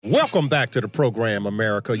Welcome back to the program,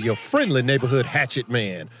 America. Your friendly neighborhood hatchet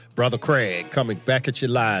man, Brother Craig, coming back at you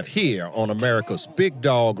live here on America's Big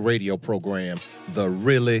Dog radio program, The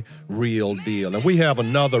Really Real Deal. And we have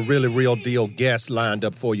another really real deal guest lined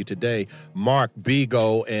up for you today, Mark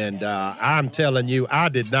Bego. And I'm telling you, I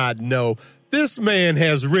did not know this man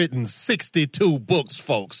has written 62 books,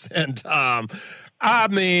 folks. And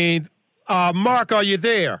Mark, are you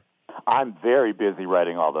there? I'm very busy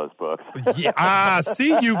writing all those books. Yeah, I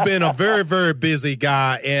see you've been a very, very busy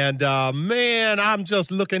guy. And, man, I'm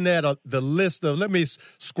just looking at the list of, let me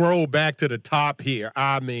scroll back to the top here.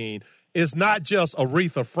 I mean, it's not just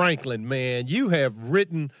Aretha Franklin, man. You have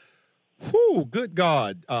written, good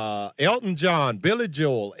God, Elton John, Billy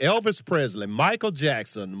Joel, Elvis Presley, Michael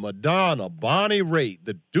Jackson, Madonna, Bonnie Raitt,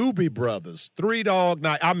 the Doobie Brothers, Three Dog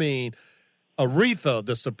Night. I mean, Aretha,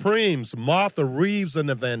 the Supremes, Martha Reeves and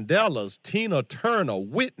the Vandellas, Tina Turner,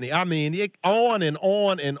 Whitney. I mean, on and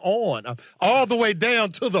on and on, all the way down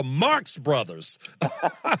to the Marx Brothers.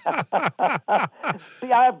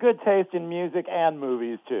 See, I have good taste in music and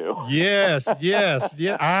movies, too. Yes, yeah,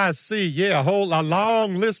 I see. Yeah, a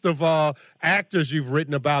long list of actors you've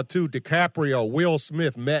written about, too. DiCaprio, Will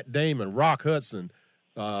Smith, Matt Damon, Rock Hudson,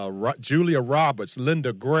 Julia Roberts,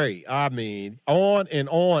 Linda Gray. I mean, on and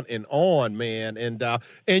on and on, man. And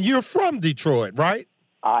you're from Detroit, right?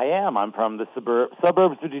 I am. I'm from the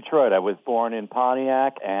suburbs of Detroit. I was born in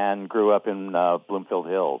Pontiac and grew up in Bloomfield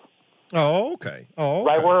Hills. Oh, okay.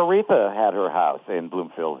 Right where Aretha had her house in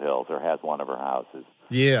Bloomfield Hills, or has one of her houses.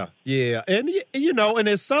 Yeah. And, and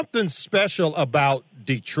there's something special about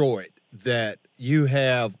Detroit that you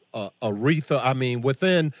have Aretha. I mean,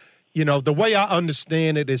 within... the way I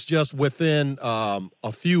understand it is just within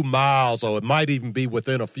a few miles, or it might even be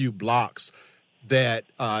within a few blocks, that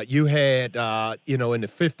you had, in the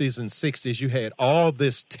 50s and 60s, you had all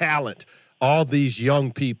this talent, all these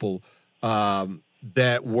young people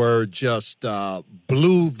that were just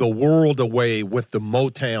blew the world away with the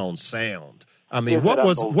Motown sound. I mean, what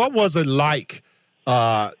was it like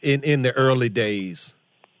in the early days?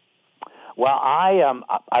 Well,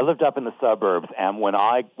 I lived up in the suburbs, and when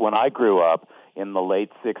I grew up in the late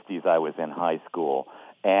 60s, I was in high school,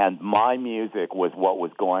 and my music was what was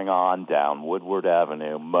going on down Woodward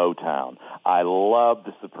Avenue, Motown. I loved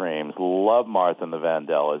the Supremes, loved Martha and the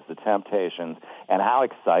Vandellas, the Temptations, and how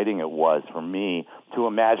exciting it was for me to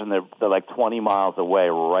imagine they're like 20 miles away,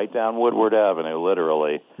 right down Woodward Avenue,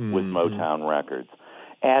 literally, with Motown Records.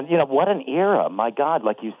 And, what an era. My God,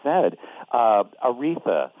 like you said,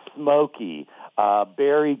 Aretha, Smokey,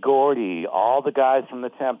 Berry Gordy, all the guys from the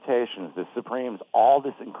Temptations, the Supremes, all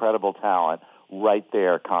this incredible talent right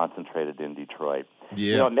there concentrated in Detroit.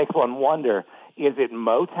 Yeah. It makes one wonder, is it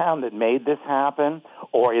Motown that made this happen,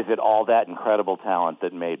 or is it all that incredible talent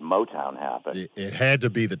that made Motown happen? It had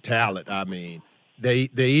to be the talent. I mean, they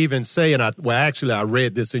even say, and I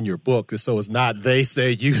read this in your book, so it's not they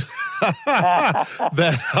say, you, that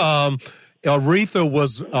Aretha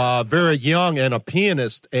was very young and a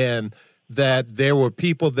pianist, and that there were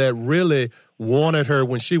people that really wanted her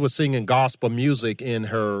when she was singing gospel music in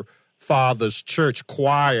her father's church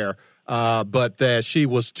choir, but that she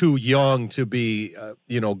was too young to be,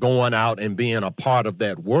 going out and being a part of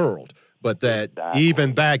that world. But that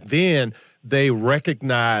even back then, they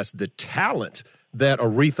recognized the talent that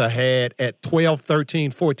Aretha had at 12,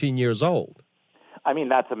 13, 14 years old. I mean,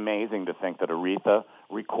 that's amazing to think that Aretha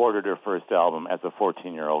recorded her first album as a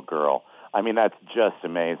 14-year-old girl. I mean, that's just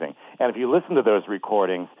amazing. And if you listen to those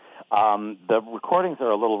recordings, the recordings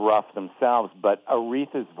are a little rough themselves, but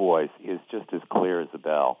Aretha's voice is just as clear as a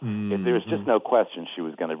bell. There's just no question she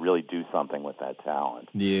was going to really do something with that talent.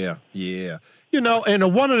 Yeah.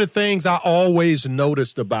 And one of the things I always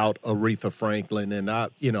noticed about Aretha Franklin, and I,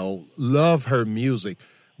 love her music,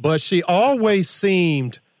 but she always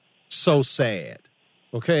seemed so sad.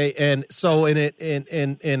 Okay, and so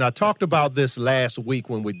and I talked about this last week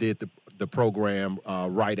when we did the program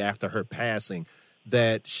right after her passing,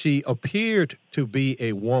 that she appeared to be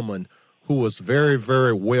a woman who was very,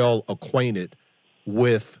 very well acquainted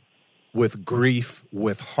with grief,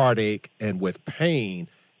 with heartache, and with pain.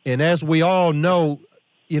 And as we all know,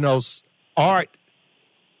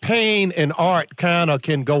 pain and art kind of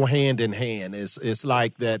can go hand in hand. It's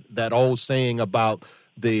like that old saying about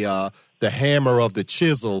the hammer of the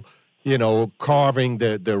chisel, carving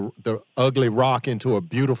the ugly rock into a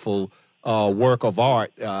beautiful work of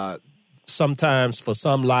art. Sometimes for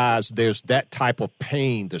some lives, there's that type of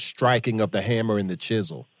pain, the striking of the hammer and the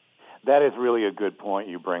chisel. That is really a good point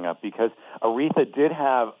you bring up, because Aretha did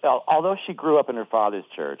have, although she grew up in her father's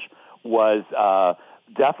church, was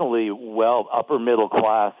definitely upper middle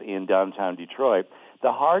class in downtown Detroit.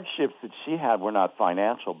 the hardships that she had were not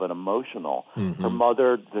financial but emotional. Mm-hmm. Her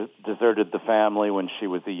mother deserted the family when she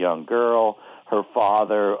was a young girl. Her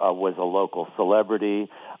father was a local celebrity.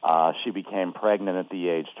 She became pregnant at the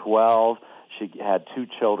age 12. She had 2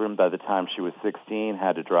 children by the time she was 16,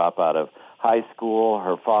 had to drop out of high school.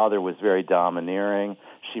 Her father was very domineering.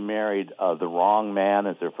 She married the wrong man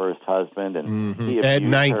as her first husband, and he abused at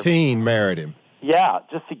 19 her. married him. Yeah,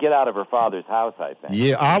 just to get out of her father's house, I think.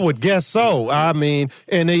 Yeah, I would guess so. I mean,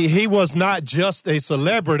 and he was not just a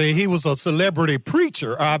celebrity, he was a celebrity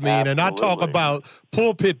preacher. I mean, Absolutely. and I talk about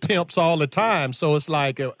pulpit pimps all the time. So it's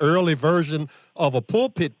like an early version of a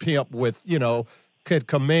pulpit pimp with, could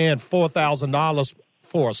command $4,000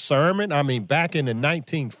 for a sermon. I mean, back in the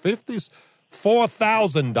 1950s,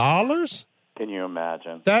 $4,000? Can you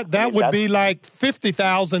imagine? That would be like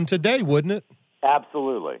 $50,000 today, wouldn't it?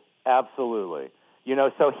 Absolutely.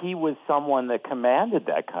 So he was someone that commanded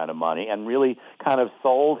that kind of money and really kind of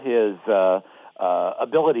sold his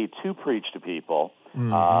ability to preach to people,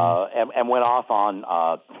 and went off on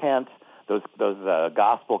tent, those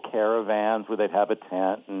gospel caravans where they'd have a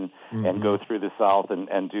tent and go through the South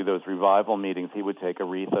and do those revival meetings. He would take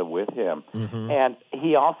Aretha with him. And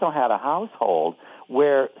he also had a household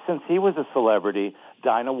where, since he was a celebrity,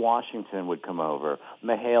 Dinah Washington would come over.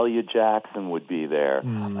 Mahalia Jackson would be there.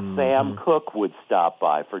 Sam Cooke would stop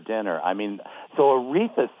by for dinner. I mean, so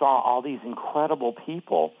Aretha saw all these incredible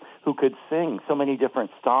people who could sing so many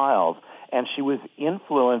different styles, and she was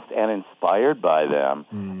influenced and inspired by them.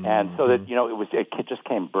 And so that, it just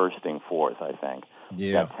came bursting forth, I think,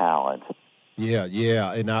 that talent.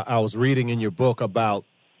 Yeah. And I was reading in your book about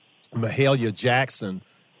Mahalia Jackson,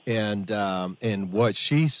 and what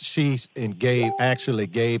she gave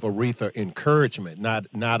Aretha encouragement,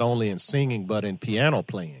 not only in singing but in piano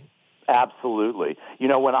playing. Absolutely.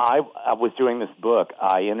 When I was doing this book,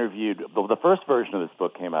 I interviewed, the first version of this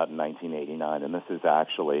book came out in 1989, and this is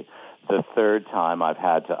actually the third time I've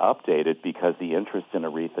had to update it because the interest in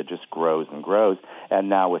Aretha just grows and grows, and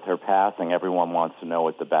now with her passing, everyone wants to know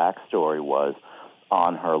what the backstory was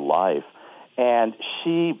on her life. And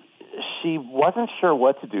she wasn't sure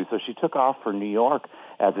what to do, so she took off for New York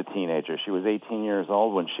as a teenager. She was 18 years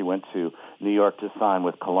old when she went to New York to sign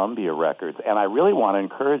with Columbia Records. And I really want to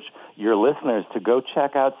encourage your listeners to go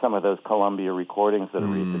check out some of those Columbia recordings that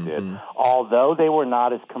Aretha did. Although they were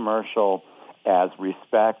not as commercial as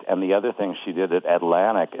Respect and the other things she did at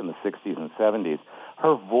Atlantic in the 60s and 70s,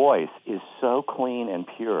 her voice is so clean and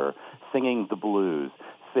pure, singing the blues,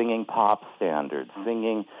 singing pop standards,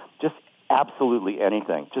 singing just absolutely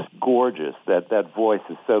anything, just gorgeous. That voice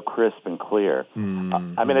is so crisp and clear.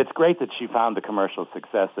 I mean, it's great that she found the commercial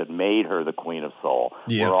success that made her the Queen of Soul.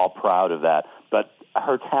 Yeah. We're all proud of that. But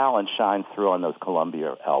her talent shines through on those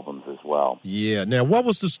Columbia albums as well. Yeah. Now, what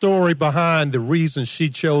was the story behind the reason she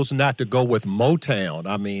chose not to go with Motown?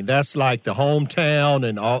 I mean, that's like the hometown,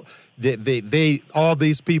 and all all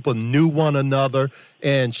these people knew one another,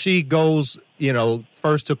 and she goes,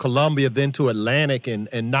 first to Columbia, then to Atlantic,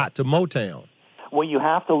 and not to Motown. Well, you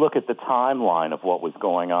have to look at the timeline of what was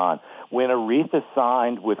going on. When Aretha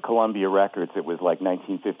signed with Columbia Records, it was like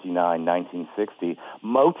 1959, 1960.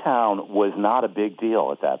 Motown was not a big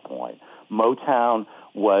deal at that point. Motown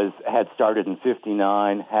had started in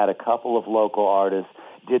 59, had a couple of local artists,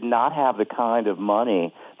 did not have the kind of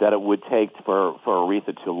money that it would take for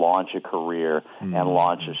Aretha to launch a career and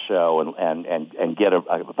launch a show and get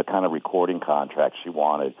the kind of recording contract she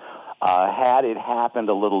wanted. Had it happened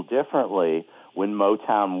a little differently, when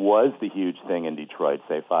Motown was the huge thing in Detroit,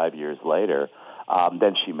 say 5 years later,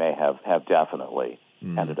 then she may have definitely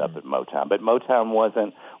ended up at Motown. But Motown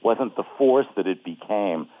wasn't the force that it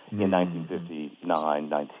became in 1959,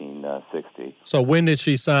 1960. So when did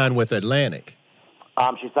she sign with Atlantic?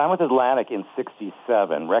 She signed with Atlantic in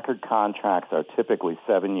 1967. Record contracts are typically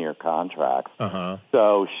 7-year contracts.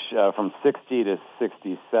 So from 1960 to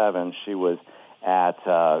 1967, she was at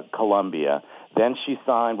Columbia. Then she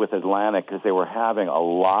signed with Atlantic because they were having a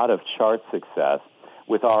lot of chart success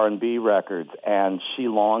with R&B records, and she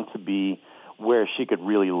longed to be where she could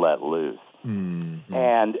really let loose. And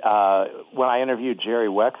when I interviewed Jerry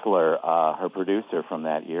Wexler, her producer from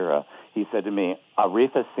that era, he said to me,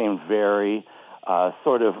 Aretha seemed very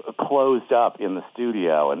sort of closed up in the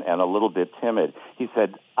studio and a little bit timid. He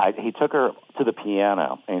said, he took her to the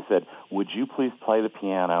piano, and he said, would you please play the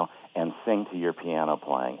piano and sing to your piano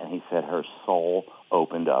playing? And he said her soul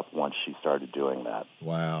opened up once she started doing that.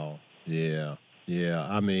 Wow. Yeah.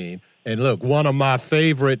 I mean, and look, one of my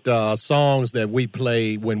favorite songs that we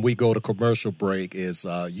play when we go to commercial break is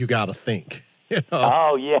You Gotta Think.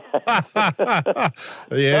 Oh, yeah.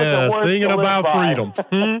 Yeah, singing about freedom.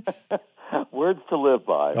 Words to live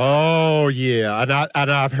by. Oh yeah,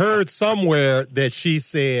 and I've heard somewhere that she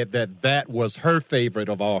said that was her favorite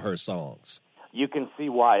of all her songs. You can see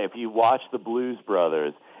why if you watch the Blues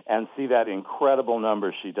Brothers and see that incredible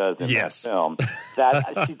number she does in that film.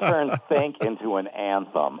 That she turns Think into an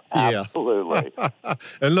anthem. Absolutely.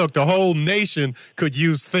 And look, the whole nation could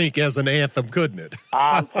use Think as an anthem, couldn't it?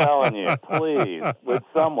 I'm telling you, please, would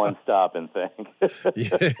someone stop and think?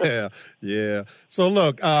 Yeah. So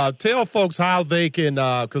look, tell folks how they can,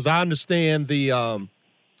 because I understand the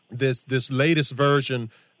this latest version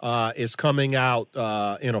is coming out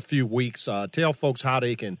in a few weeks. Tell folks how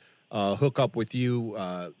they can hook up with you,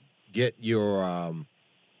 get your, I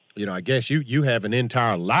guess you have an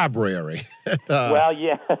entire library. Well,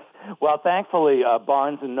 yes. Well, thankfully,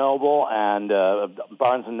 Barnes & Noble and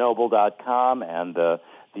barnesandnoble.com and the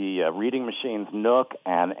Reading Machines Nook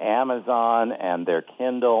and Amazon and their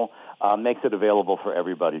Kindle makes it available for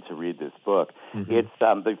everybody to read this book. Mm-hmm. It's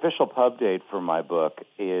the official pub date for my book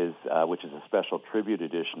is, which is a special tribute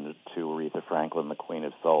edition to Aretha Franklin, the Queen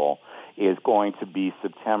of Soul, is going to be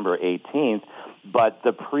September 18th. But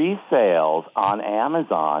the pre-sales on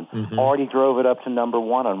Amazon already drove it up to number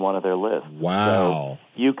one on one of their lists. Wow! So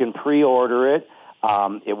you can pre-order it.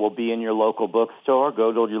 It will be in your local bookstore.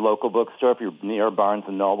 Go to your local bookstore if you're near Barnes &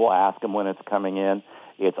 Noble. Ask them when it's coming in.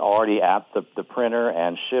 It's already at the printer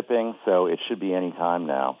and shipping, so it should be any time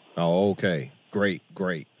now. Oh, okay. Great.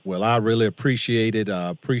 Well, I really appreciate it.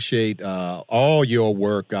 Appreciate all your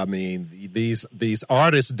work. I mean, these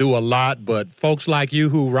artists do a lot, but folks like you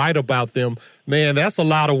who write about them, man, that's a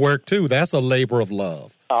lot of work, too. That's a labor of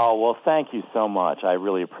love. Oh, well, thank you so much. I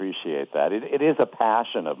really appreciate that. It is a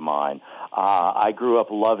passion of mine. I grew up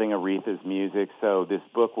loving Aretha's music, so this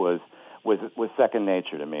book was second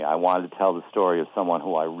nature to me. I wanted to tell the story of someone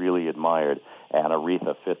who I really admired, and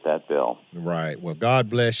Aretha fit that bill. Right. Well, God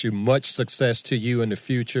bless you. Much success to you in the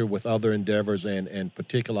future with other endeavors and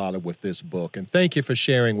particularly with this book. And thank you for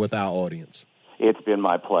sharing with our audience. It's been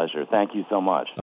my pleasure. Thank you so much.